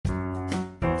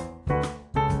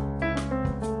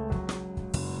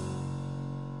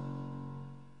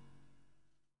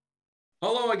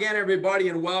Hello again, everybody,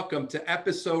 and welcome to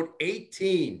episode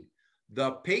 18,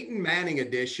 the Peyton Manning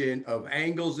edition of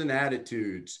Angles and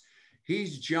Attitudes.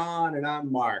 He's John and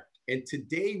I'm Mark, and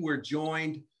today we're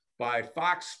joined by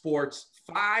Fox Sports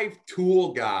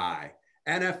five-tool guy.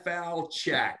 NFL,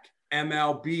 check.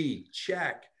 MLB,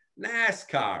 check.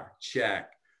 NASCAR,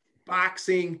 check.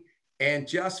 Boxing, and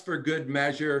just for good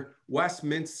measure,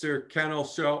 Westminster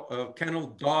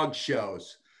Kennel Dog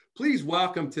Shows. Please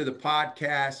welcome to the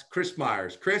podcast, Chris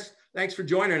Myers. Chris, thanks for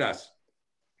joining us.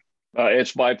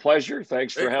 It's my pleasure.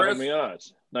 Thanks for having me on.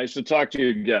 It's nice to talk to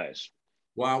you guys.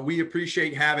 Well, we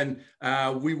appreciate having,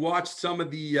 we watched some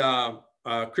of the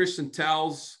Christian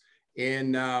Tells,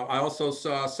 and I also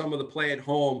saw some of the play at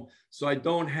home. So I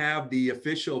don't have the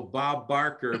official Bob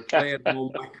Barker play at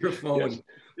home microphone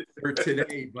for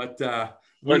today, but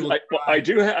I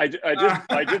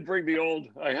did bring the old.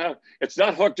 I have. It's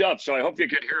not hooked up, so I hope you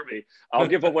can hear me. I'll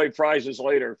give away prizes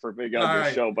later for being on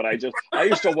this show. But I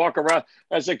used to walk around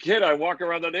as a kid. I walk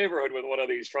around the neighborhood with one of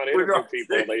these trying to interview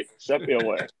people, and they sent me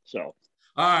away. So,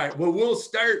 all right. Well, we'll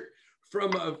start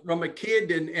from a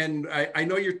kid, and I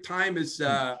know your time is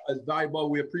valuable.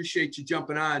 We appreciate you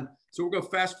jumping on. So we're going to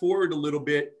fast forward a little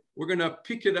bit. We're going to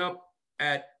pick it up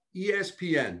at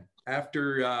ESPN.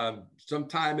 After some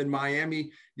time in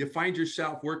Miami, you find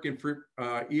yourself working for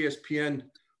ESPN.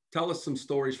 Tell us some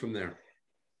stories from there.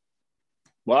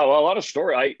 Well, a lot of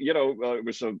story.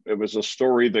 It was a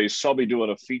story. They saw me doing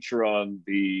a feature on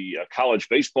the college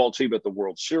baseball team at the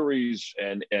World Series,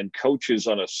 and coaches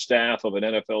on a staff of an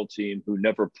NFL team who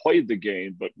never played the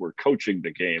game but were coaching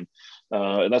the game.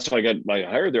 And that's how I got my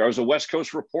hire there. I was a West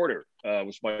Coast reporter. It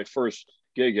was my first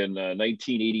gig in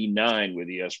 1989 with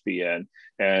ESPN,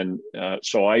 and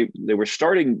so they were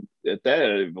starting at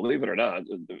that, believe it or not,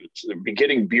 the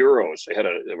beginning bureaus.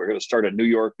 They were going to start a New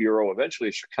York bureau, eventually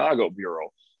a Chicago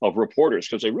bureau of reporters,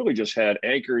 because they really just had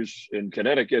anchors in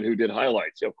Connecticut who did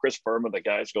highlights. Chris Berman, the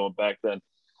guys going back then.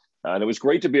 And it was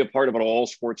great to be a part of an all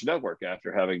sports network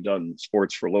after having done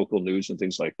sports for local news and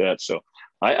things like that. So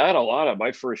I had a lot of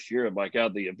my first year. And my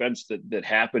God, the events that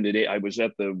happened today. I was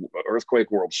at the Earthquake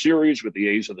World Series with the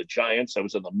A's and the Giants. I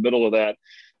was in the middle of that.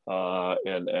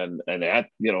 And at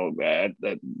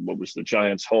what was the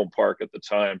Giants home park at the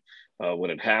time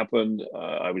when it happened.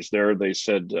 I was there. They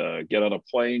said, get on a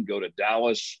plane, go to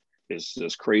Dallas.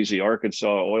 This crazy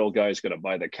Arkansas oil guy is going to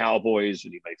buy the Cowboys,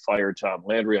 and he may fire Tom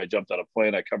Landry. I jumped on a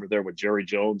plane. I covered there when Jerry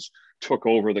Jones took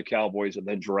over the Cowboys and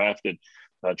then drafted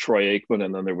Troy Aikman.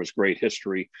 And then there was great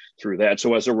history through that.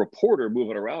 So as a reporter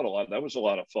moving around a lot, that was a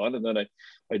lot of fun. And then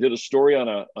I did a story on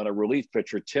a relief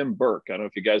pitcher, Tim Burke. I don't know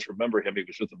if you guys remember him. He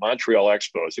was with the Montreal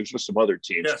Expos. He was with some other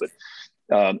teams, yes.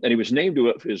 And he was named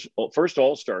to his first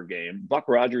All-Star game. Buck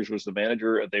Rogers was the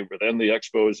manager. They were then the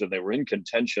Expos, and they were in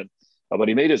contention. But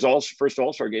he made his first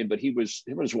All-Star game, but him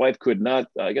and his wife could not,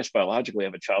 I guess, biologically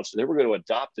have a child. So they were going to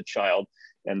adopt a child.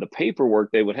 And the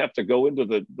paperwork, they would have to go into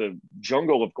the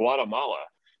jungle of Guatemala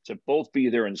to both be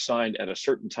there and signed at a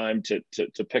certain time to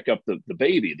pick up the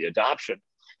baby, the adoption.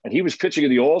 And he was pitching in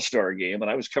the All-Star game,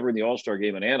 and I was covering the All-Star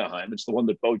game in Anaheim. It's the one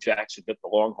that Bo Jackson hit the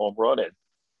long home run in.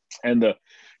 And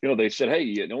they said, hey,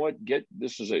 you know what?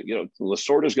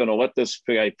 Lasorda's going to let this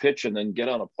guy pitch and then get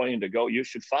on a plane to go. You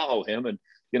should follow him, and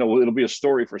it'll be a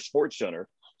story for SportsCenter.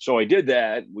 So I did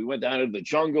that. We went down into the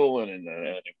jungle and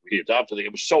we adopted it.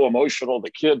 It was so emotional.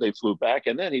 The kid, they flew back,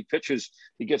 and then he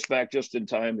gets back just in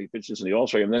time. He pitches in the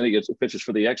All-Star game, and then he pitches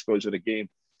for the Expos in a game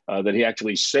that he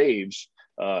actually saves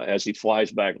as he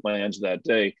flies back, lands that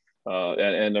day.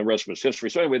 And the rest was history.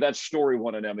 So anyway, that story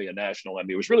won an Emmy, a national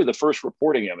Emmy. It was really the first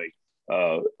reporting Emmy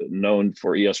known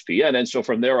for ESPN. And so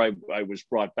from there, I was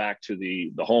brought back to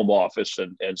the home office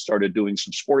and started doing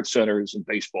some sports centers and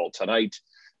Baseball Tonight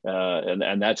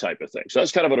and that type of thing. So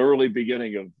that's kind of an early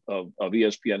beginning of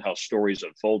ESPN, how stories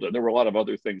unfolded. There were a lot of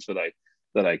other things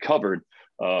that I covered,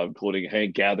 including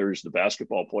Hank Gathers, the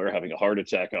basketball player, having a heart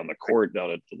attack on the court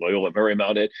down at Loyola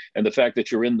Marymount, and the fact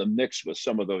that you're in the mix with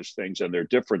some of those things, and they're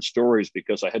different stories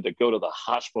because I had to go to the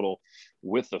hospital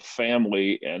with the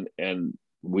family, and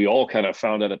we all kind of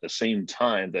found out at the same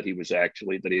time that he'd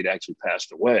actually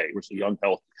passed away. He was a young,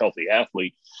 healthy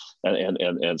athlete.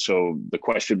 And so the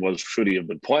question was, should he have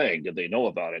been playing? Did they know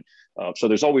about it? So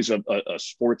there's always a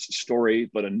sports story,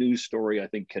 but a news story, I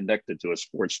think, connected to a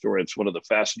sports story. It's one of the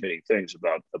fascinating things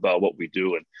about what we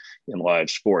do in live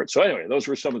sports. So anyway, those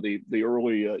were some of the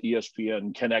early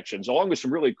ESPN connections, along with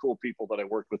some really cool people that I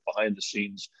worked with behind the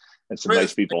scenes and some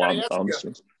nice people on the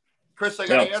scenes. Chris, I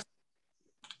got to ask.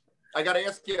 I got to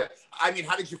ask you, I mean,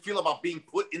 how did you feel about being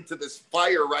put into this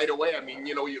fire right away? I mean,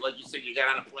 you know, like you said, you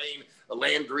got on a plane, a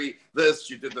Landry,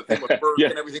 you did the thing with Burke Yeah.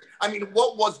 and everything. I mean,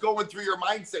 what was going through your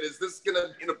mindset? Is this going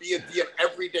to be an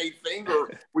everyday thing,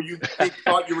 or were you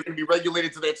thought you were going to be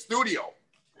regulated to that studio?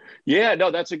 Yeah, no,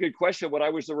 that's a good question. When I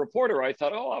was the reporter, I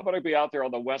thought, I'm going to be out there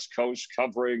on the West Coast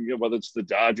covering, whether it's the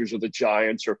Dodgers or the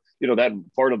Giants or, that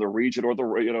part of the region, or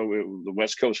the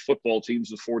West Coast football teams,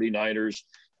 the 49ers,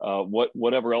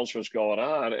 whatever else was going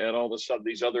on. And all of a sudden,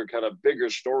 these other kind of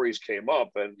bigger stories came up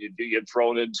and you get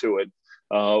thrown into it.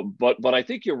 But I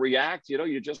think you react,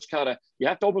 you just you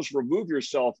have to almost remove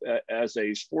yourself as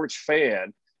a sports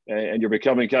fan, and you're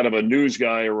becoming kind of a news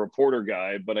guy or reporter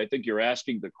guy. But I think you're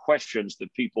asking the questions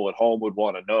that people at home would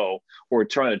want to know, or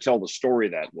trying to tell the story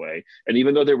that way. And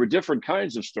even though there were different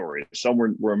kinds of stories, some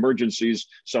were emergencies,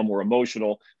 some were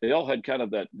emotional, they all had kind of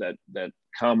that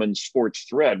common sports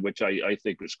thread, which I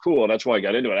think was cool. And that's why I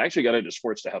got into it. I actually got into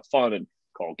sports to have fun and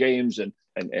call games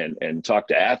and talk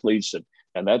to athletes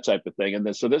and that type of thing. And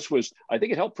then, so this was, I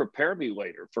think it helped prepare me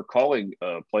later for calling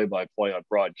play-by-play on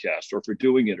broadcast or for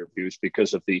doing interviews,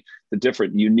 because of the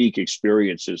different unique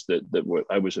experiences that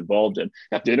I was involved in.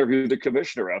 I have to interview the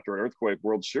commissioner after an earthquake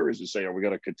World Series and say, are we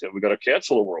going to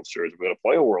cancel a World Series? Are we going to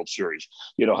play a World Series?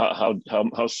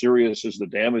 How serious is the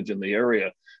damage in the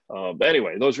area?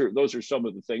 Anyway, those are some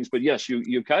of the things. But yes,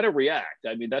 you kind of react.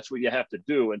 I mean, that's what you have to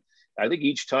do. And I think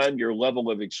each time your level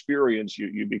of experience,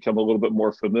 you become a little bit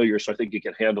more familiar. So I think you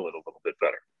can handle it a little bit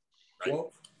better. Right?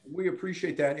 Well, we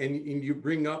appreciate that. And you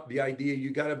bring up the idea,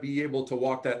 you got to be able to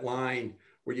walk that line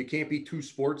where you can't be too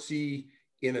sportsy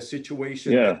in a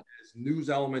situation that has news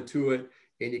element to it.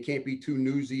 And you can't be too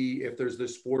newsy if there's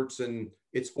this sports and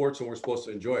it's sports and we're supposed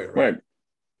to enjoy it. Right.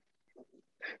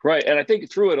 Right. And I think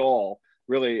through it all,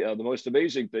 really, the most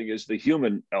amazing thing is the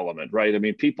human element, right? I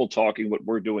mean, people talking, what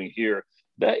we're doing here,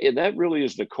 that really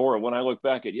is the core. When I look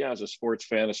back at, as a sports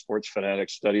fan, a sports fanatic,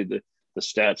 studied the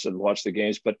stats and watched the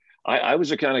games, but I was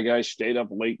the kind of guy stayed up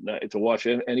late night to watch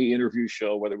any interview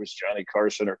show, whether it was Johnny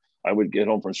Carson, or I would get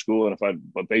home from school, and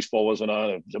if baseball wasn't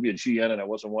on, WGN, and I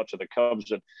wasn't watching the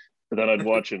Cubs, and then I'd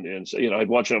watch I'd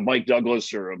watch a Mike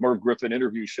Douglas or a Merv Griffin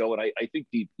interview show. And I think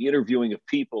the interviewing of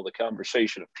people, the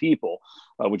conversation of people,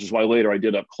 which is why later I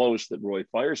did Up Close that Roy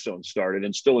Firestone started,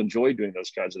 and still enjoy doing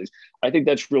those kinds of things. I think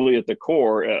that's really at the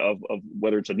core of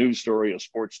whether it's a news story, a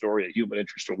sports story, a human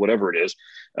interest, or whatever it is.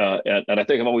 And I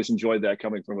think I've always enjoyed that,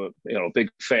 coming from a big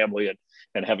family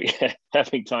and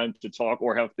having time to talk,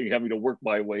 or having to work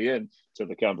my way in to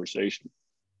the conversation.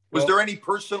 Was there any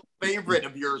personal favorite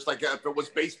of yours, like if it was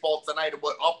baseball tonight,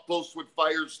 what Up Close with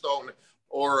Firestone,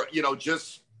 or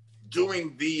just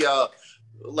doing the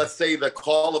let's say the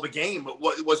call of a game?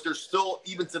 Was there still,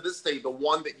 even to this day, the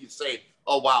one that you say,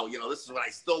 oh wow, this is what I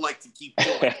still like to keep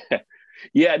doing?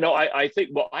 Yeah, no, I think,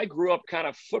 I grew up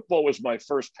football was my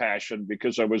first passion,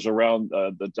 because I was around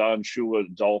the Don Shula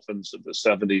Dolphins of the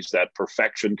 70s, that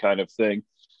perfection kind of thing.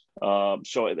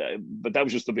 But that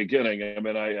was just the beginning. I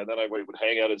mean, then I would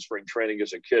hang out in spring training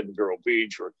as a kid in Vero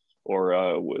Beach or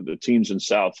the teams in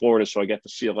South Florida. So I got to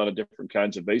see a lot of different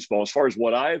kinds of baseball. As far as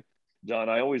what I've done,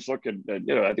 I always look at,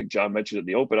 I think John mentioned in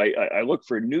the open, I look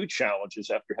for new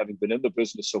challenges after having been in the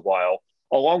business a while,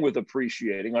 along with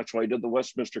appreciating. That's why I did the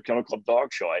Westminster Kennel Club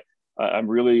Dog Show. I'm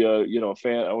really, a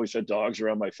fan. I always had dogs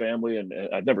around my family, and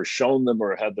I've never shown them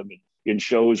or had them in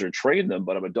shows or trained them,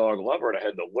 but I'm a dog lover, and I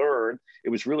had to learn. It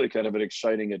was really kind of an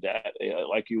exciting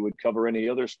like you would cover any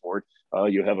other sport.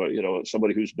 You have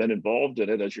somebody who's been involved in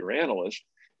it as your analyst,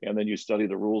 and then you study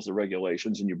the rules, the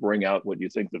regulations, and you bring out what you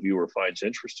think the viewer finds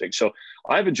interesting. So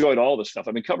I've enjoyed all this stuff.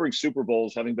 I mean, covering Super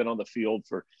Bowls, having been on the field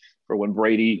for when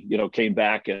Brady, came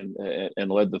back and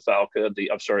led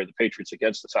the Patriots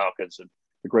against the Falcons, and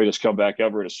the greatest comeback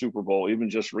ever in a Super Bowl. Even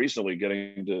just recently,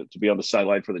 getting to be on the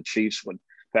sideline for the Chiefs when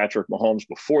Patrick Mahomes,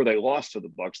 before they lost to the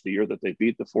Bucs the year that they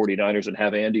beat the 49ers, and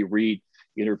have Andy Reid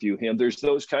interview him. There's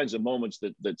those kinds of moments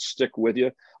that stick with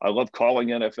you. I love calling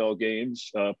NFL games,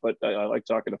 but I like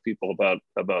talking to people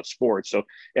about sports. So,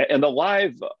 and the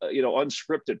live,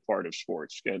 unscripted part of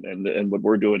sports, and what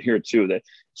we're doing here too, that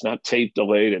it's not tape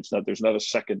delayed. There's not a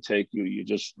second take. You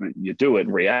do it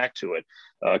and react to it.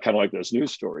 Kind of like those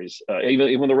news stories.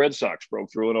 Even when the Red Sox broke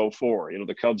through in 2004,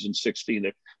 the Cubs in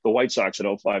 2016, the White Sox in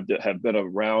 2005 have been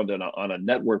around on a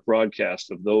network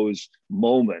broadcast of those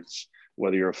moments,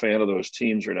 whether you're a fan of those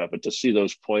teams or not. But to see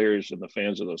those players and the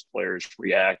fans of those players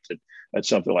react at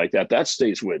something like that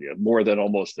stays with you more than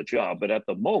almost the job. But at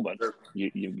the moment,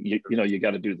 you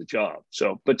got to do the job.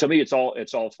 So, but to me, it's all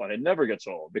fun. It never gets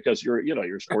old, because you're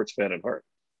a sports fan at heart.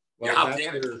 Well,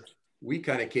 that's where we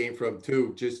kind of came from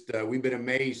too. Just we've been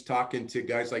amazed talking to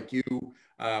guys like you.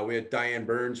 We had Diane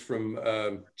Burns from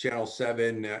Channel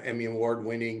 7, Emmy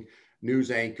Award-winning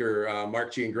news anchor,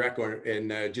 Mark Giangreco,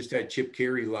 and just had Chip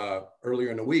Carey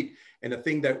earlier in the week. And the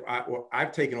thing that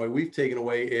we've taken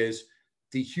away is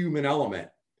the human element.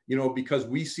 You know, because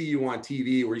we see you on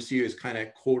TV, or you see you as kind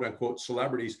of quote unquote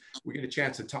celebrities, we get a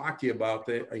chance to talk to you about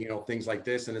things like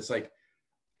this. And it's like,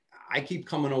 I keep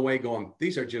coming away going,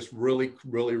 these are just really,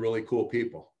 really, really cool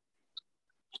people.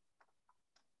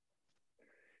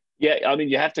 Yeah, I mean,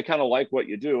 you have to kind of like what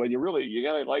you do, and you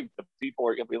got to like the people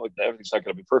are going to be like, everything's not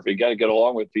going to be perfect. You got to get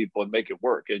along with people and make it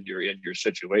work in your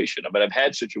situation. I mean, I've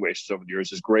had situations over the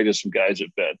years, as great as some guys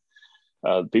have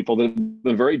been, people that have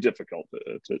been very difficult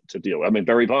to deal with. I mean,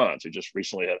 Barry Bonds, who just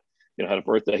recently had a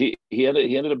birthday. He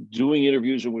ended up doing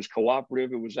interviews and was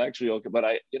cooperative. It was actually okay, but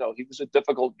he was a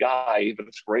difficult guy, even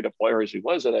as great a player as he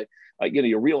was. And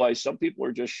you realize some people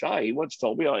are just shy. He once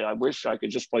told me, I wish I could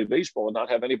just play baseball and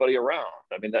not have anybody around.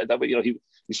 I mean,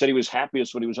 he said he was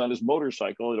happiest when he was on his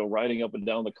motorcycle, riding up and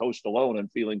down the coast alone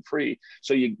and feeling free.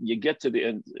 So you get to the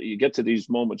end, you get to these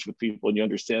moments with people and you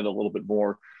understand a little bit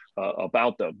more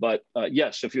about them. But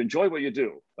yes, if you enjoy what you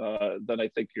do, then I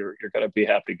think you're going to be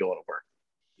happy going to work.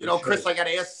 You know, Chris, I got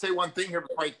to say one thing here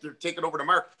before I take it over to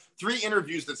Mark. 3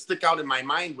 interviews that stick out in my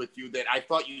mind with you that I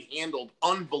thought you handled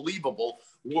unbelievable.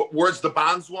 Where's the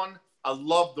Bonds one? I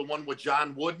love the one with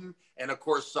John Wooden. And, of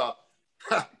course,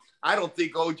 I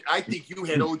think you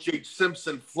had O.J.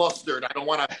 Simpson flustered. I don't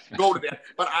want to go to that.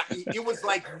 But it was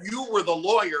like you were the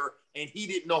lawyer and he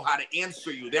didn't know how to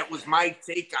answer you. That was my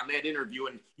take on that interview.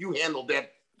 And you handled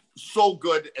that so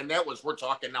good. And we're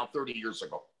talking now 30 years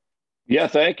ago. Yeah,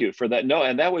 thank you for that. No,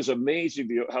 and that was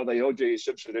amazing how the O.J.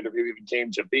 Simpson interview even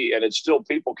came to be. And it's still,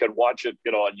 people can watch it,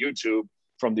 on YouTube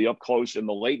from the up close in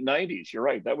the late 90s. You're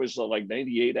right. That was like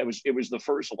 98. It was the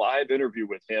first live interview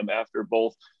with him after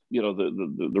both,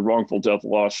 the wrongful death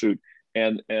lawsuit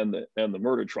and the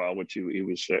murder trial, which he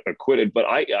was acquitted. But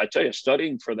I tell you,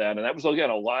 studying for that, and that was, again,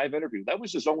 a live interview. That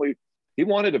was his only. He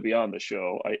wanted to be on the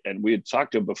show, and we had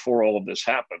talked to him before all of this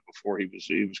happened, before he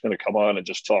was going to come on and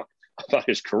just talk about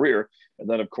his career. And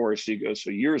then, of course, he goes,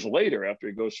 so years later, after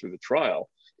he goes through the trial,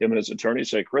 him and his attorney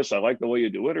say, Chris, I like the way you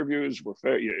do interviews. We're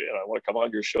fair. I want to come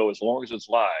on your show as long as it's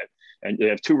live. And they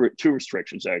have two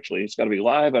restrictions, actually. It's got to be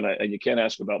live, and you can't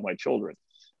ask about my children.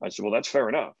 I said, well, that's fair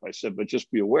enough. I said, but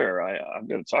just be aware, I'm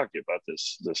going to talk to you about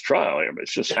this trial.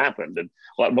 It's just happened. And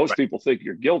most people think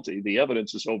you're guilty. The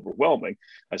evidence is overwhelming.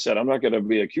 I said, I'm not going to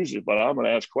be accused, but I'm going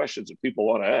to ask questions that people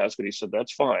want to ask. And he said,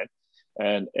 that's fine.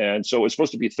 And so it was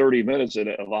supposed to be 30 minutes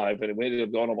live, and it ended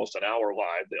up going almost an hour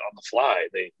live on the fly.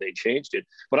 They changed it.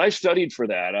 But I studied for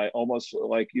that. I almost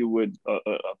like you would a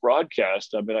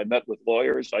broadcast. I mean, I met with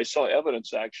lawyers. I saw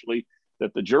evidence, actually,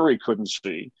 that the jury couldn't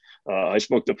see. I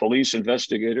spoke to police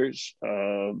investigators.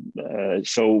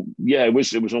 So yeah, it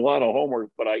was a lot of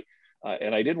homework, but I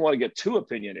didn't want to get too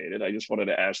opinionated. I just wanted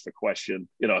to ask the question,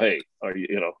 hey, are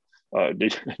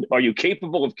you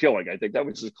capable of killing? I think that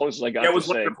was as close as I got to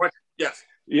saying. Yes.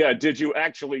 Yeah. Did you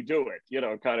actually do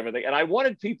it? Kind of a thing. And I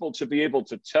wanted people to be able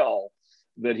to tell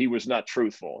that he was not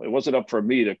truthful. It wasn't up for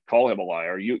me to call him a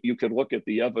liar. You could look at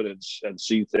the evidence and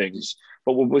see things.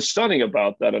 But what was stunning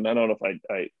about that, and I don't know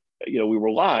if we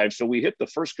were live, so we hit the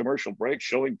first commercial break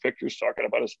showing pictures, talking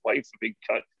about his wife being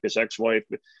cut, his ex-wife.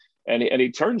 And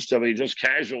he turns to me just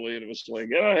casually and it was like,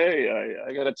 hey,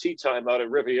 I got a tea time out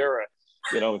at Riviera.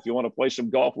 If you want to play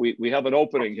some golf, we have an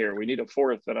opening here. We need a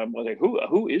 4th. And I'm like,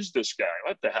 who is this guy?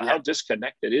 What the hell? How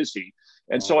disconnected is he?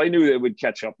 And so I knew they would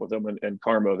catch up with him, and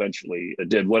karma eventually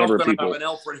did whatever people. An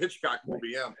Alfred Hitchcock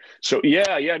movie, yeah. So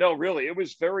no, really, it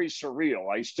was very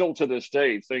surreal. I still to this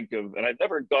day think of, and I've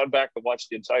never gone back to watch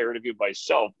the entire interview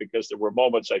myself because there were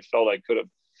moments I felt I could have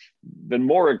been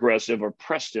more aggressive or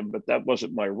pressed him, but that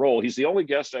wasn't my role. He's the only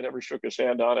guest I never shook his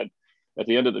hand on, and at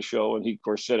the end of the show, and he of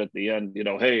course said at the end,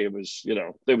 hey,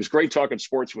 it was great talking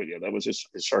sports with you. That was his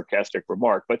sarcastic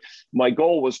remark. But my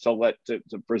goal was to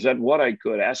present what I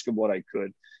could, ask him what I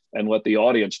could, and let the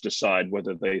audience decide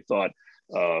whether they thought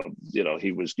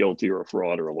he was guilty or a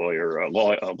fraud or a lawyer.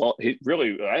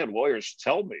 I had lawyers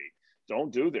tell me,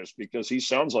 don't do this because he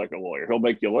sounds like a lawyer. He'll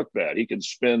make you look bad. He can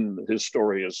spin his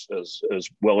story as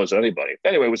well as anybody.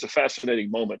 Anyway, it was a fascinating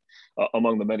moment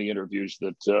among the many interviews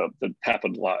that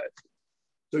happened live.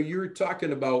 So you're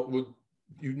talking about,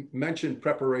 you mentioned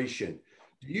preparation.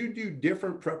 Do you do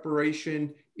different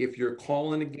preparation if you're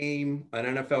calling a game,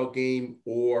 an NFL game,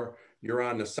 or you're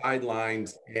on the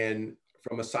sidelines, and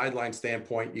from a sideline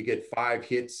standpoint, you get 5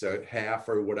 hits, a half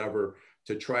or whatever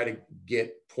to try to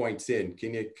get points in?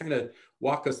 Can you kind of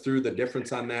walk us through the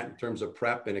difference on that in terms of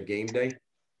prep and a game day?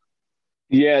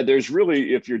 Yeah, there's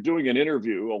really, if you're doing an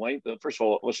interview, first of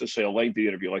all, let's just say a lengthy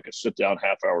interview, like a sit down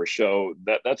half-hour show,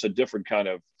 that's a different kind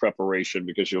of preparation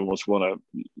because you almost want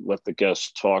to let the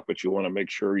guests talk, but you want to make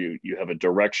sure you have a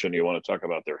direction. You want to talk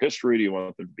about their history. Do you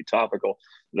want them to be topical?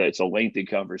 That it's a lengthy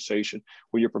conversation.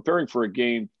 When you're preparing for a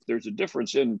game, there's a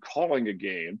difference in calling a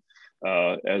game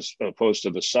as opposed to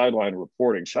the sideline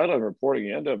reporting. Sideline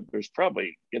reporting, there's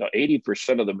probably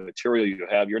 80% of the material you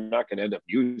have, you're not going to end up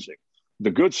using. The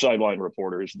good sideline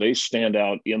reporters, they stand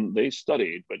out they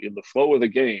studied, but in the flow of the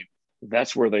game,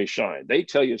 that's where they shine. They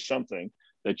tell you something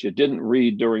that you didn't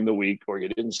read during the week or you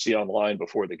didn't see online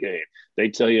before the game. They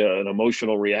tell you an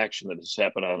emotional reaction that has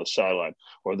happened on the sideline,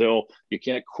 or you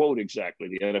can't quote exactly.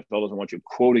 The NFL doesn't want you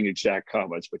quoting exact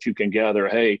comments, but you can gather,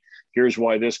 hey, here's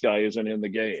why this guy isn't in the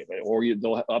game. Or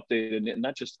they'll update it,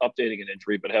 not just updating an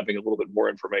injury, but having a little bit more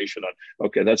information on,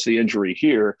 okay, that's the injury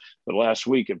here, but last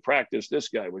week in practice, this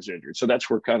guy was injured. So that's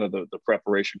where kind of the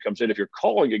preparation comes in. If you're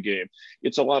calling a game,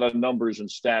 it's a lot of numbers and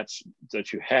stats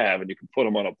that you have, and you can put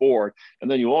them on a board.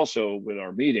 And then you also, with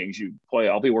our meetings,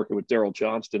 I'll be working with Daryl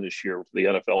Johnston this year for the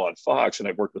NFL on Fox, and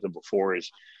I've worked with him before.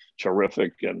 He's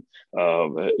terrific, and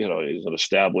he's an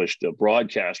established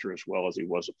broadcaster as well as he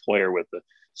was a player with the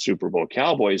Super Bowl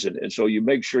Cowboys. And so you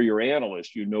make sure your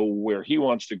analyst, where he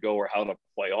wants to go or how to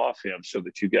play off him so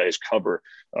that you guys cover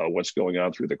what's going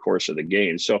on through the course of the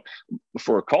game. So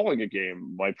for calling a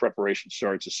game, my preparation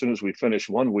starts as soon as we finish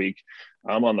 1 week.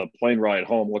 I'm on the plane ride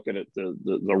home looking at the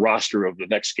roster of the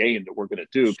next game that we're going to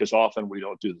do, because often we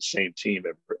don't do the same team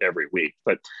every week.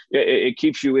 But it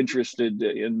keeps you interested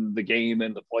in the game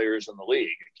and the players in the league.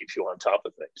 It keeps you on top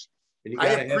of things. I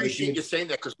appreciate you saying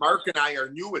that, because Mark and I are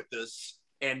new at this.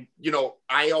 And,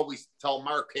 I always tell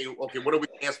Mark, hey, okay, what are we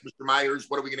going to ask Mr. Myers?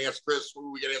 What are we going to ask Chris? What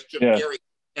are we going to ask Jim Carrey?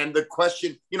 And the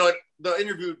question, the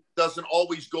interview doesn't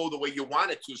always go the way you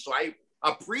want it to. So I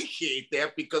appreciate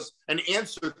that, because an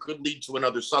answer could lead to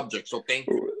another subject. So thank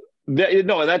you.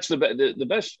 That's the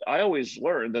best. I always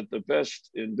learn that the best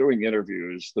in doing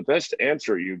interviews, the best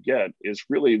answer you get is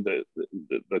really the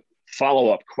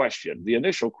follow-up question. The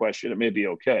initial question, it may be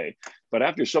okay, but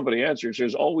after somebody answers,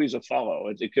 there's always a follow.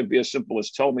 It could be as simple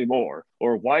as "tell me more,"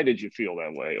 or "why did you feel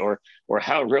that way," or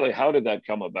how did that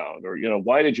come about, or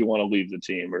why did you want to leave the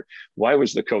team, or why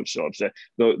was the coach so upset?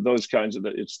 Those kinds of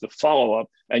it's the follow-up,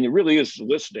 and it really is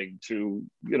listening to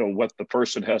what the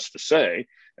person has to say.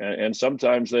 And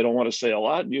sometimes they don't want to say a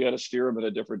lot, and you got to steer them in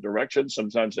a different direction.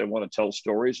 Sometimes they want to tell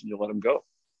stories, and you let them go.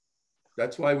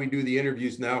 That's why we do the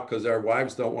interviews now, because our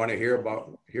wives don't want to hear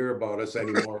about us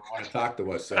anymore. Want to talk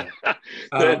to us. So,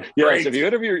 yes, if you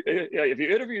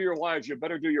interview your wives, you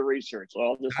better do your research. Well,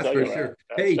 I'll just tell you that.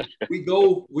 Hey, we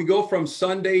go from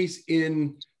Sundays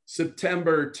in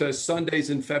September to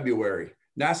Sundays in February.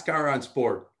 NASCAR on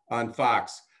Sport on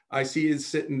Fox. I see you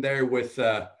sitting there with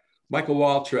Michael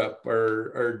Waltrip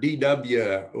or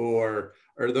DW or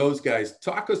those guys.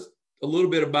 Talk us a little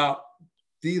bit about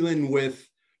dealing with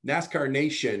NASCAR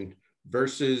Nation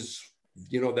versus,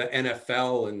 the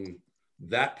NFL and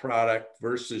that product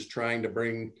versus trying to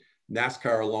bring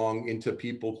NASCAR along into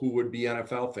people who would be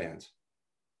NFL fans.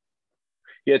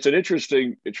 Yeah, it's an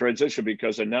interesting transition,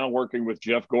 because I'm now working with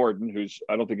Jeff Gordon,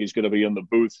 I don't think he's going to be in the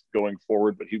booth going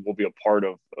forward, but he will be a part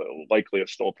of, likely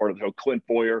still a part of the show. Clint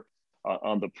Boyer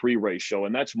on the pre-race show.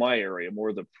 And that's my area,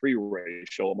 more the pre-race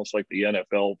show, almost like the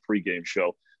NFL pregame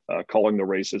show. Calling the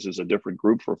races is a different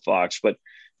group for Fox, but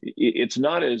it's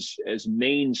not as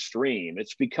mainstream.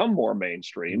 It's become more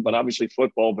mainstream, but obviously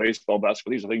football, baseball,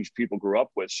 basketball, these are things people grew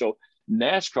up with. So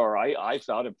NASCAR, I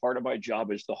thought, and part of my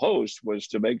job as the host was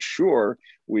to make sure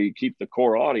we keep the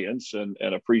core audience and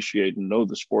appreciate and know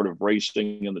the sport of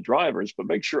racing and the drivers, but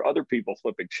make sure other people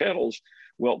flipping channels,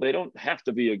 well, they don't have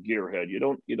to be a gearhead.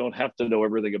 You don't have to know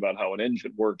everything about how an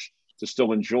engine works to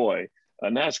still enjoy a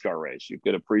NASCAR race. You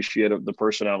could appreciate the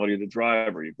personality of the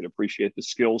driver. You could appreciate the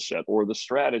skill set or the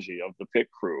strategy of the pit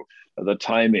crew, the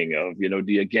timing of,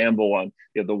 do you gamble on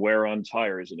the wear on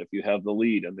tires, and if you have the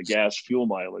lead and the gas fuel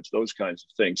mileage, those kinds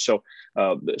of things. So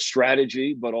the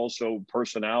strategy, but also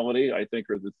personality, I think,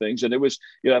 are the things. And it was,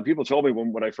 people told me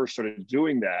when I first started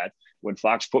doing that, when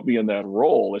Fox put me in that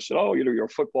role, they said, oh, you're a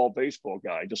football, baseball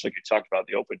guy, just like you talked about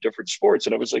the open different sports.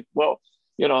 And I was like, well,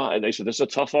 and they said, this is a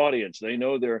tough audience. They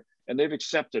know they've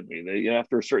accepted me. They,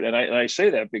 after a certain, and I say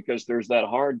that because there's that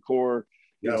hardcore,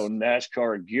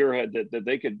 NASCAR gearhead that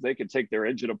they could take their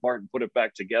engine apart and put it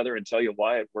back together and tell you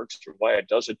why it works or why it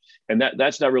doesn't. And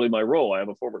that's not really my role. I have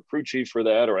a former crew chief for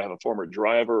that, or I have a former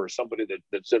driver or somebody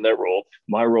that's in that role.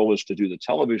 My role is to do the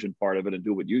television part of it and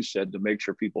do what you said, to make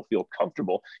sure people feel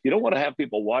comfortable. You don't want to have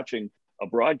people watching a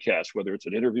broadcast, whether it's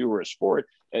an interview or a sport,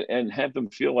 and have them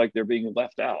feel like they're being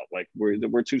left out, like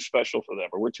we're too special for them,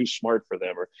 or we're too smart for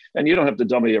them, and you don't have to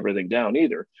dummy everything down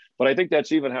either. But I think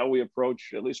that's even how we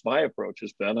approach, at least my approach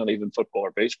has been on even football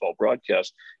or baseball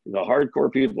broadcasts. The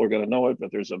hardcore people are going to know it, but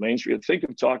there's a mainstream. Think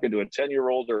of talking to a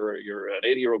 10-year-old or you're an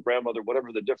 80-year-old grandmother,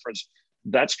 whatever the difference,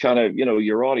 that's kind of,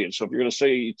 your audience. So if you're going to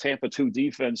say Tampa 2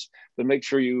 defense, then make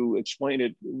sure you explain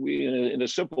it in a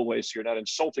simple way, so you're not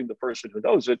insulting the person who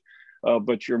knows it,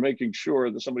 but you're making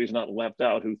sure that somebody's not left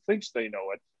out who thinks they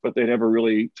know it, but they never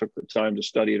really took the time to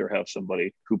study it or have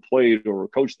somebody who played or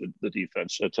coached the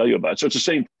defense tell you about it. So it's the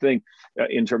same thing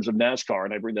in terms of NASCAR.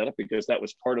 And I bring that up because that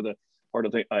was part of the,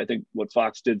 I think what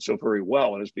Fox did so very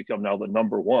well, and has become now the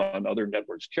number one. Other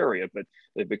networks carry it, but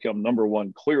they've become number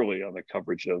one clearly on the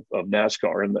coverage of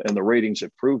NASCAR, and the ratings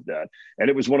have proved that. And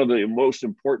it was one of the most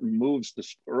important moves, the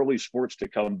early sports, to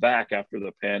come back after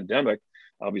the pandemic.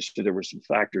 Obviously, there were some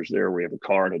factors there. We have a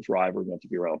car and a driver, meant to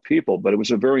be around people, but it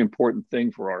was a very important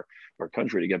thing for our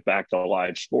country to get back to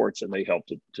live sports, and they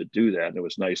helped to do that. And it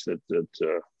was nice that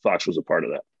Fox was a part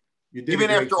of that. Even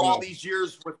after all these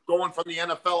years with going from the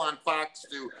NFL on Fox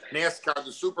to NASCAR,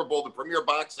 the Super Bowl, the Premier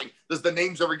Boxing, does the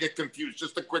names ever get confused?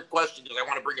 Just a quick question, because I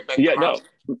want to bring it back. Yeah,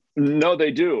 no,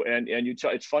 they do. And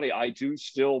it's funny. I do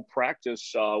still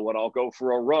practice when I'll go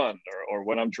for a run or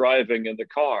when I'm driving in the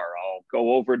car. I'll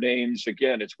go over names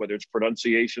again. It's whether it's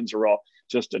pronunciations, or I'll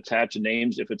just attach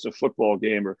names if it's a football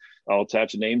game, or I'll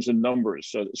attach names and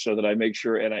numbers so that I make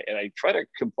sure, and I try to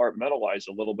compartmentalize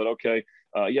a little bit. Okay.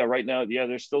 Right now,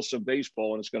 there's still some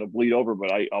baseball and it's going to bleed over,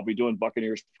 but I'll be doing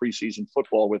Buccaneers preseason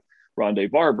football with Rondé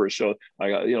Barber. So I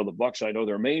got, the Bucs, I know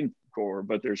their main core,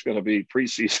 but there's going to be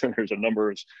preseason. There's a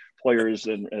number of players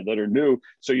and that are new.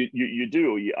 So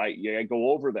I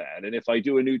go over that. And if I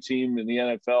do a new team in the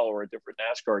NFL or a different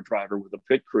NASCAR driver with a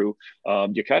pit crew,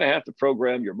 you kind of have to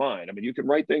program your mind. I mean, you can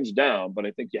write things down, but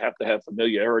I think you have to have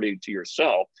familiarity to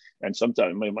yourself. And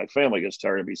sometimes my family gets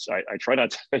tired of me. So I try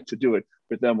not to do it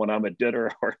with them when I'm at dinner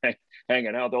or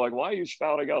hanging out. They're like, why are you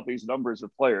spouting out these numbers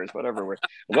of players? Whatever.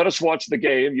 Let us watch the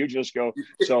game. You just go.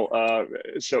 So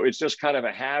it's just kind of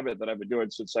a habit that I've been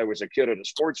doing since I was a kid and a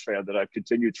sports fan, that I've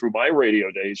continued through my radio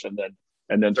days and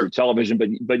then through television.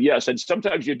 But yes, and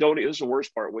sometimes you don't. This is the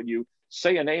worst part, when you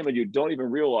say a name and you don't even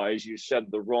realize you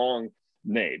said the wrong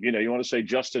name. You want to say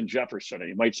Justin Jefferson, and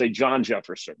you might say John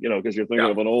Jefferson, because you're thinking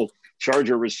of an old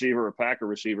Charger receiver or Packer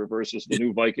receiver versus the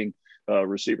new Viking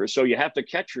receiver. So you have to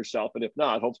catch yourself, and if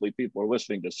not, hopefully people are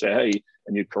listening to say, hey,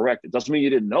 and you correct it. Doesn't mean you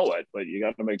didn't know it, but you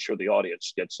got to make sure the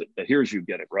audience gets it, that hears you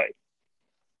get it right.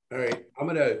 All right, I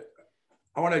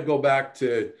want to go back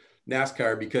to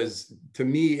NASCAR, because to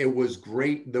me, it was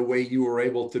great the way you were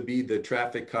able to be the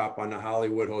traffic cop on the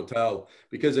Hollywood Hotel,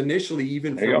 because initially,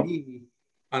 even for me,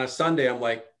 on a Sunday, I'm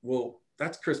like, well,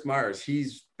 that's Chris Myers.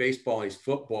 He's baseball, he's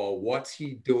football. What's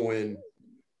he doing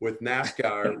with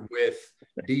NASCAR, with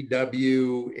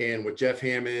DW and with Jeff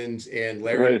Hammonds and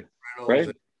Larry Reynolds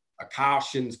and a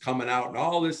cautions coming out and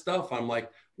all this stuff? I'm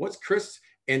like, what's Chris?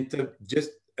 And to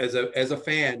just as a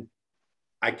fan,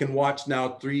 I can watch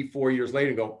now 3-4 years later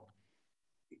and go,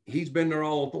 he's been there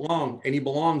all along and he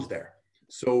belongs there.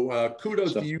 So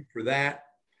kudos to you for that.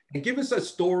 And give us a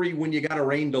story when you got a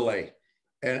rain delay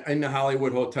in the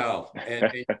Hollywood Hotel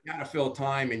and you got to fill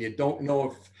time and you don't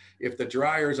know if the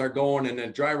dryers are going and the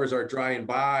drivers are drying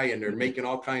by and they're making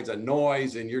all kinds of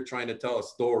noise and you're trying to tell a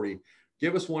story.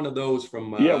 Give us one of those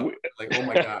from like, oh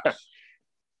my gosh.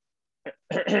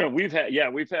 We've had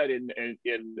in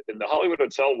the Hollywood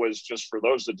Hotel, was just for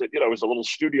those that did, it was a little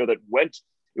studio that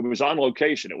it was on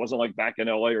location. It wasn't like back in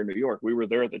LA or New York. We were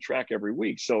there at the track every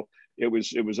week. So it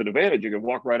was an advantage. You could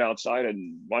walk right outside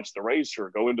and watch the race or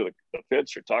go into the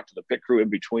pits or talk to the pit crew in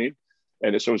between.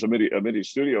 And so it was a mini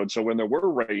studio. And so when there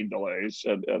were rain delays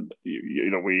and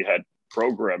we had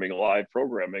live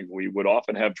programming, we would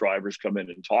often have drivers come in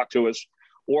and talk to us,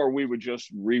 or we would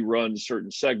just rerun certain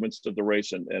segments of the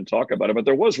race and talk about it. But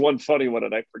there was one funny one,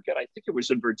 and I forget, I think it was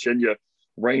in Virginia,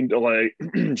 rain delay.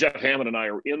 Jeff Hammond and I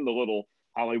are in the little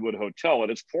Hollywood Hotel,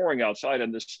 and it's pouring outside,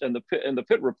 and the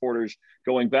pit reporters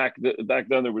going back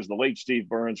then, there was the late Steve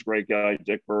Burns, great guy,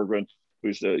 Dick Berggren,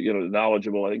 who's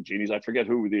knowledgeable. I think Genie's, I forget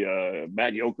who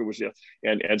Matt Yoker was,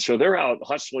 and so they're out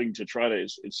hustling to try to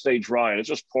stay dry, and it's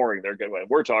just pouring.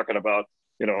 We're talking about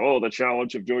the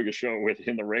challenge of doing a show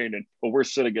in the rain, but we're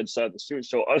sitting inside the studio.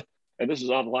 So and this is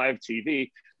on live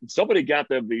TV. Somebody got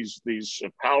them these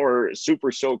power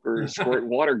super soaker squirt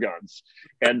water guns,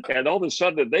 and all of a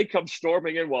sudden they come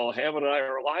storming in while Hammond and I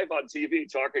are live on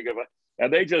TV talking about,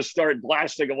 and they just start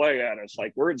blasting away at us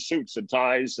like we're in suits and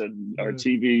ties and our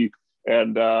TV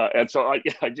And so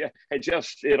I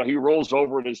just, you know, he rolls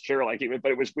over in his chair like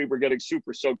but we were getting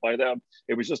super soaked by them.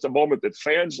 It was just a moment that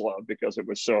fans loved because it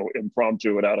was so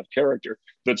impromptu and out of character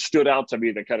that stood out to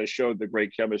me, that kind of showed the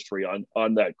great chemistry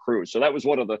on that crew. So that was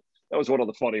one of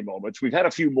the funny moments. We've had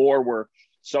a few more where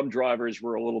some drivers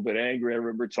were a little bit angry. I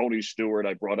remember Tony Stewart,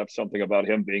 I brought up something about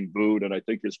him being booed, and I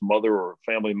think his mother or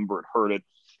a family member had heard it.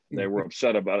 And they were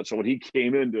upset about it. So when he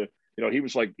came into, you know, he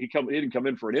was like, he didn't come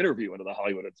in for an interview into the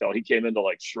Hollywood Hotel. He came in to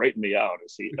like straighten me out,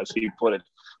 as he put it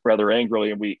rather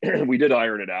angrily. And we did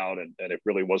iron it out, and it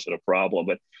really wasn't a problem.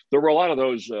 But there were a lot of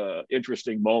those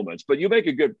interesting moments. But you make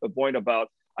a good point about,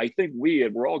 I think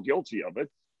we're all guilty of it.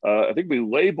 I think we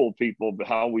label people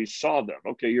how we saw them.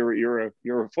 Okay, you're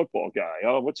a football guy.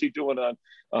 Oh, what's he doing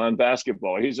on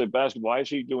basketball? He's a basketball. Why is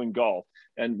he doing golf?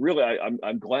 And really,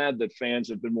 I'm glad that fans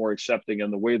have been more accepting,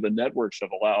 and the way the networks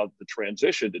have allowed the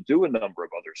transition to do a number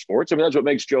of other sports. I mean, that's what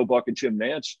makes Joe Buck and Jim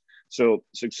Nantz so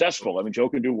successful. I mean, Joe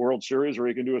can do World Series, or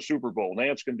he can do a Super Bowl.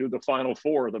 Nantz can do the Final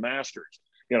Four of the Masters.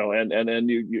 You know, and then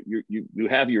you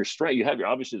have your strength. You have your,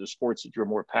 obviously, the sports that you're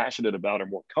more passionate about or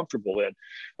more comfortable in.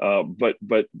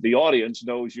 But the audience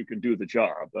knows you can do the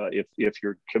job if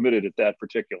you're committed at that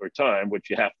particular time, which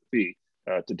you have to be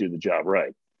to do the job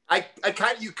right.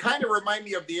 You kind of remind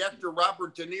me of the actor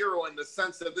Robert De Niro in the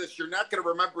sense of this. You're not going to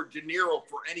remember De Niro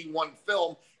for any one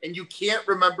film, and you can't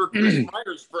remember Chris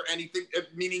Myers for anything,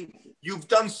 meaning you've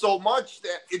done so much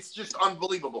that it's just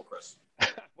unbelievable, Chris.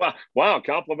 Wow,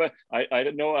 compliment. I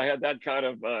didn't know I had that kind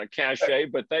of cachet,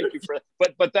 but thank you for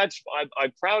that. But that's,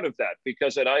 I'm proud of that,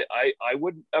 because I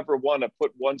wouldn't ever want to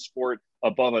put one sport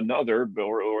above another,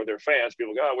 or their fans.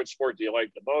 People go, oh, which sport do you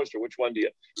like the most, or which one do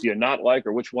you not like,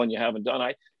 or which one you haven't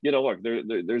done? Look,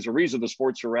 there's a reason the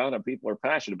sport's around, and people are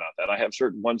passionate about that. I have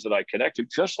certain ones that I connect to,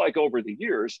 just like over the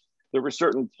years, there were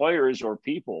certain players or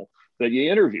people that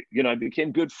you interviewed. You know, I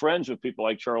became good friends with people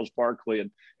like Charles Barkley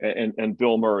and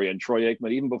Bill Murray and Troy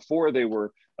Aikman, even before they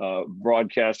were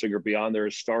broadcasting or beyond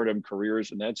their stardom careers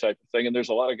and that type of thing. And there's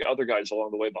a lot of other guys along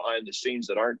the way behind the scenes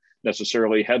that aren't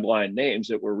necessarily headline names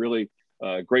that were really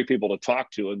great people to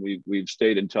talk to, and we've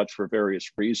stayed in touch for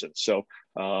various reasons. So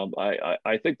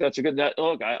I think that's a good.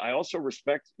 Look, I also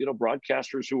respect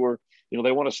broadcasters who are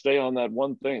they want to stay on that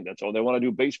one thing. That's all they want to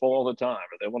do, baseball all the time,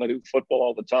 or they want to do football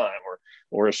all the time,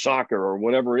 or soccer or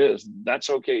whatever it is. That's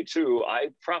okay too. I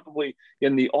probably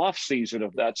in the off season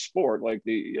of that sport, like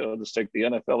let's take the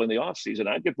NFL in the off season,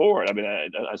 I'd get bored. I mean,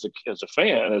 as a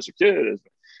fan, as a kid,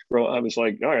 I was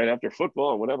like, all right, after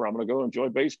football or whatever, I'm going to go enjoy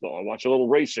baseball. I watch a little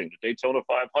racing, the Daytona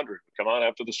 500 come on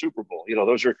after the Super Bowl.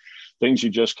 Those are things you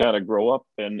just kind of grow up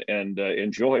and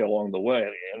enjoy along the way.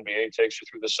 The NBA takes you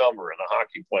through the summer and the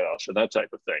hockey playoffs and that type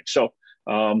of thing. So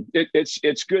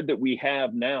it's good that we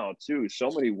have now too so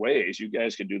many ways. You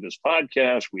guys can do this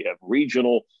podcast. We have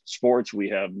regional sports. We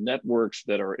have networks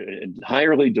that are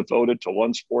entirely devoted to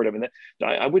one sport. I mean,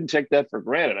 I wouldn't take that for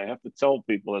granted. I have to tell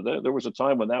people that there was a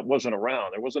time when that wasn't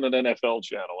around. There wasn't an NFL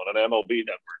channel and an MLB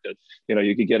network that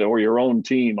you could get, or your own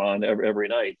team on every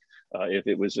night. If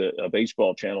it was a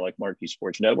baseball channel like Marquee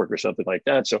Sports Network or something like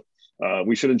that. So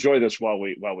we should enjoy this while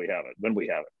we have it, when we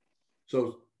have it.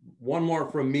 So one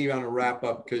more from me on a wrap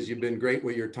up, because you've been great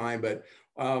with your time, but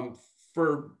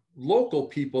for local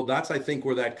people, that's, I think,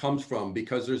 where that comes from,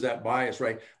 because there's that bias,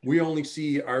 right? We only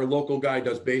see our local guy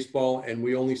does baseball, and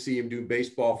we only see him do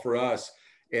baseball for us.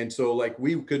 And so like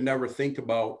we could never think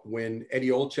about when Eddie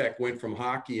Olczyk went from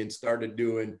hockey and started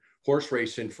doing horse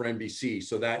racing for NBC.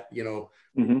 So that,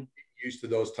 used to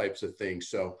those types of things.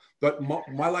 So, but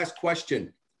my last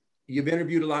question, you've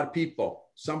interviewed a lot of people.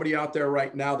 Somebody out there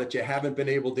right now that you haven't been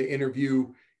able to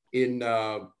interview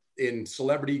in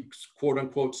celebrity, quote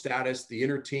unquote, status, the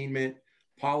entertainment,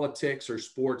 politics, or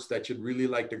sports, that you'd really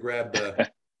like to grab the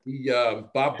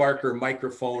Bob Barker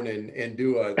microphone and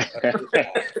do a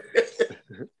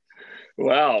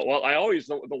Wow. Well,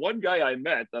 the one guy I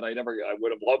met that I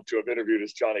would have loved to have interviewed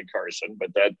is Johnny Carson,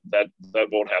 but that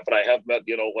won't happen. I have met,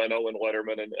 Leno and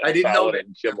Letterman and I didn't Fallon know that.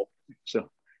 and Kimmel. So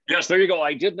yes, there you go.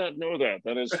 I did not know that.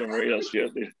 That is some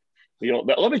yes.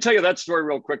 Let me tell you that story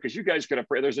real quick, because you guys can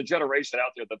appreciate. There's a generation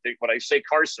out there that think when I say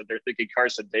Carson, they're thinking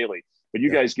Carson Daly, but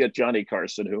you guys get Johnny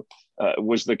Carson, who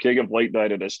was the king of late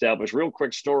night and established. Real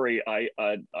quick story. I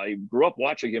grew up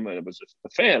watching him and was a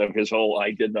fan of his whole.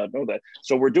 I did not know that.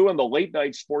 So we're doing the late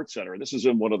night Sports Center. This is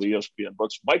in one of the ESPN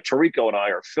books. Mike Tirico and I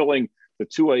are filling the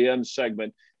 2 a.m.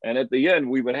 segment. And at the end,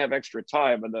 we would have extra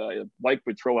time, and Mike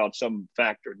would throw out some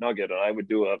fact or nugget, and I would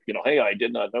do hey, I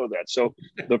did not know that. So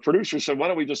the producer said, why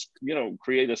don't we just,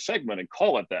 create a segment and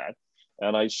call it that?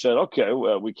 And I said, okay,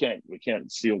 well, we can't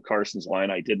steal Carson's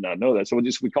line. I did not know that. So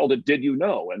we called it Did You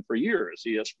Know? And for years,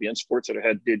 ESPN Sports Center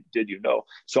had Did You Know?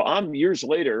 So I'm years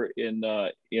later in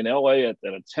LA at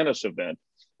a tennis event,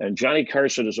 and Johnny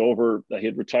Carson is over. He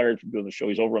had retired from doing the show.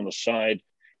 He's over on the side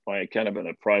by kind of in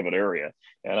a private area.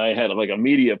 And I had like a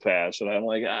media pass, and I'm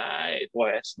like,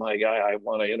 boy, that's my guy. I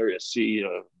want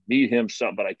to meet him,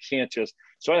 something, but I can't just.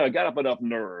 So I got up enough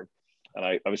nerve. And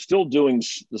I was still doing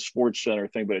the Sports Center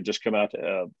thing, but it just come out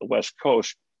to the West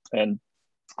Coast. And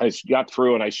I got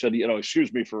through and I said,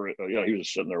 excuse me for, he was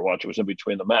just sitting there watching. It was in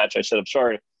between the match. I said, I'm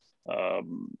sorry,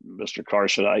 Mr.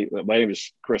 Carson. My name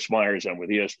is Chris Myers. I'm with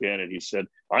ESPN. And he said,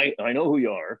 I know who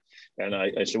you are. And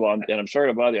I said, well, I'm sorry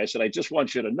to bother you. I said, I just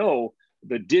want you to know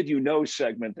the Did You Know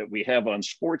segment that we have on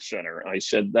Sports Center. I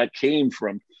said, that came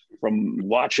from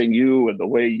watching you and the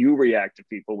way you react to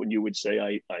people when you would say,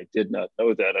 I did not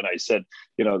know that. And I said,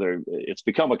 it's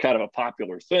become a kind of a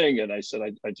popular thing. And I said,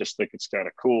 I just think it's kind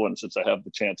of cool. And since I have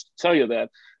the chance to tell you that,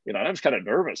 and I was kind of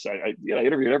nervous. I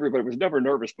interviewed everybody. I was never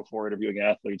nervous before interviewing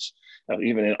athletes,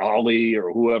 even in Ali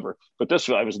or whoever. But this,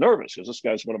 I was nervous because this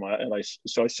guy's one of my, and I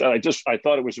said, I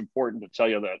thought it was important to tell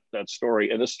you that story.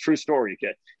 And this is a true story.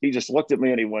 He just looked at me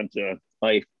and he went,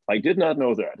 I did not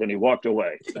know that. And he walked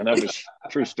away. And that was a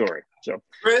true story. So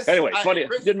Chris, anyway, funny.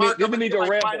 Didn't need to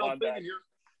ramble on that.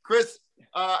 Chris,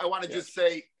 I want to just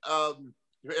say, on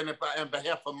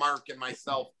behalf of Mark and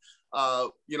myself,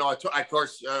 of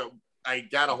course, I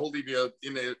got a hold of you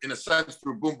in a sense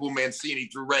through Boom Boom Mancini,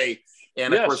 through Ray.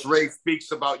 And of course, Ray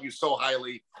speaks about you so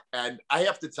highly. And I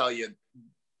have to tell you,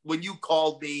 when you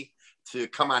called me to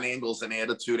come on Angles and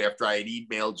Attitude after I had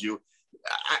emailed you,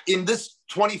 in this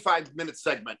 25-minute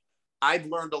segment, I've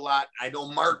learned a lot. I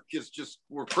know Mark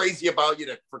we're crazy about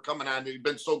you for coming on. You've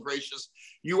been so gracious.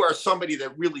 You are somebody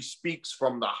that really speaks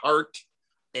from the heart.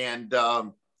 And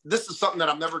this is something that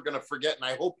I'm never going to forget. And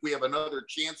I hope we have another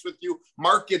chance with you.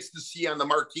 Mark gets to see on the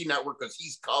Marquee Network because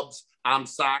he's Cubs, I'm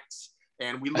Sox.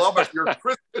 And we love your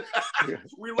Chris.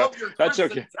 We love your Chris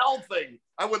and Tell thing.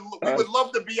 We would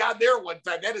love to be on there one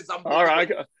time. That is unbelievable. All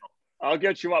right. I'll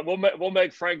get you on. We'll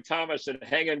make Frank Thomas and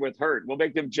Hanging with Hurt. We'll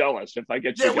make them jealous if I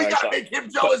get you guys on. Yeah, we got to make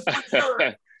him jealous for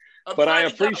sure. But I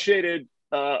appreciated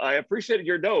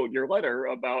your note, your letter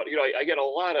about, I get a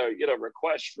lot of,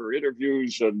 requests for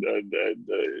interviews and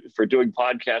for doing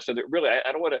podcasts. And really,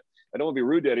 I don't want to be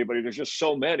rude to anybody. There's just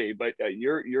so many, but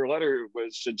your letter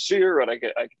was sincere. And I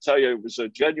can tell you it was a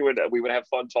genuine, we would have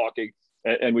fun talking.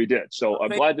 And we did. So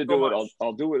I'm glad to do it.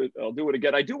 I'll do it. I'll do it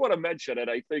again. I do want to mention, and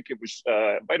I think it was,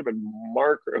 might have been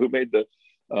Mark who made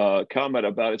the comment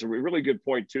about it. It's a really good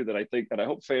point too, that I think, and I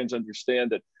hope fans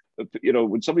understand that,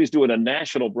 when somebody's doing a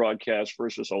national broadcast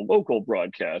versus a local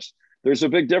broadcast, there's a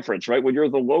big difference, right? When you're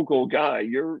the local guy,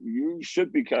 you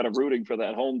should be kind of rooting for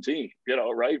that home team,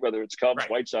 right? Whether it's Cubs,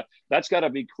 White Sox, that's got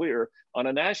to be clear. On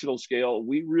a national scale,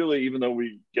 we really, even though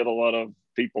we get a lot of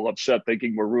people upset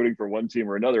thinking we're rooting for one team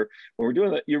or another, when we're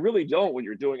doing that, you really don't. When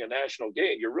you're doing a national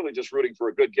game, you're really just rooting for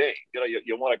a good game.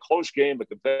 You want a close game, a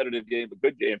competitive game, a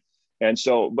good game. And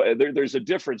so, but there's a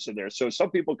difference in there. So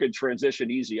some people could transition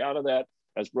easy out of that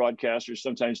as broadcasters.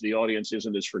 Sometimes the audience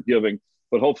isn't as forgiving,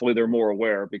 but hopefully they're more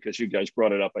aware because you guys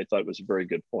brought it up. I thought it was a very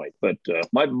good point. But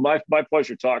my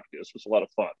pleasure talking to you. This was a lot of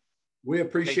fun. We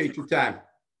appreciate your time.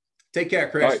 Take care,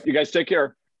 Chris. All right, you guys take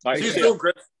care. All right, see you soon,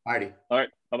 Chris. All righty. All right,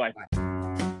 bye-bye. Bye.